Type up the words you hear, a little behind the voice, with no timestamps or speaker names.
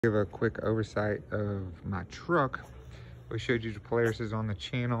Give a quick oversight of my truck. We showed you the Polaris on the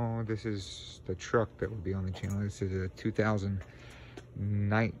channel. This is the truck that will be on the channel. This is a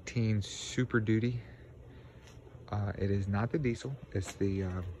 2019 Super Duty. It is not the diesel. It's the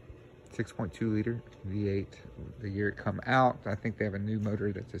 6.2 liter V8. The year it come out, I think they have a new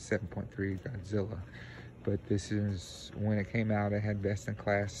motor that's a 7.3 Godzilla. But this is when it came out. It had best in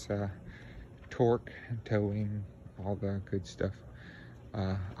class torque, towing, all the good stuff.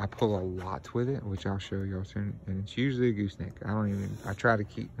 I pull a lot with it, which I'll show y'all soon, and it's usually a gooseneck. I try to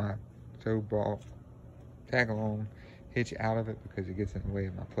keep my tow ball tag along hitch out of it because it gets in the way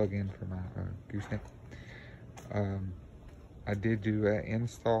of my plug-in for my gooseneck. I did do an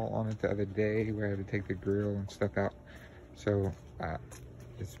install on it the other day where I had to take the grill and stuff out, so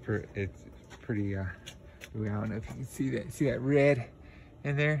it's pretty I don't know if you can see that red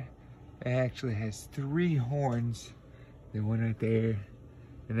in there. It actually has 3 horns. The one right there,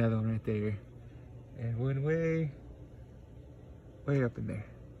 another one right there, and one way up in there.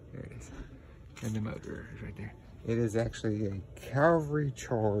 There it is. And the motor is right there. It is actually a cavalry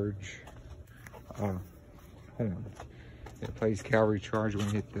charge horn. It plays cavalry charge when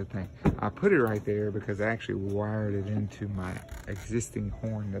you hit the thing. I put it right there because I actually wired it into my existing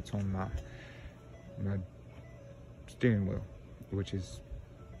horn that's on my steering wheel, which is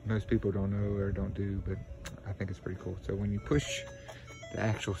most people don't know or don't do, but I think it's pretty cool. So when you push the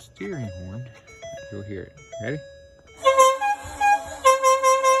actual steering horn, you'll hear it. Ready?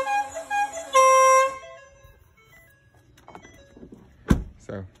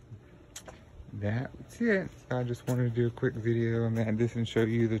 So that's it. I just wanted to do a quick video on that. This and show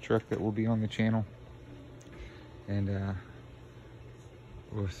you the truck that will be on the channel. And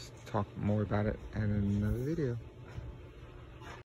we'll talk more about it in another video.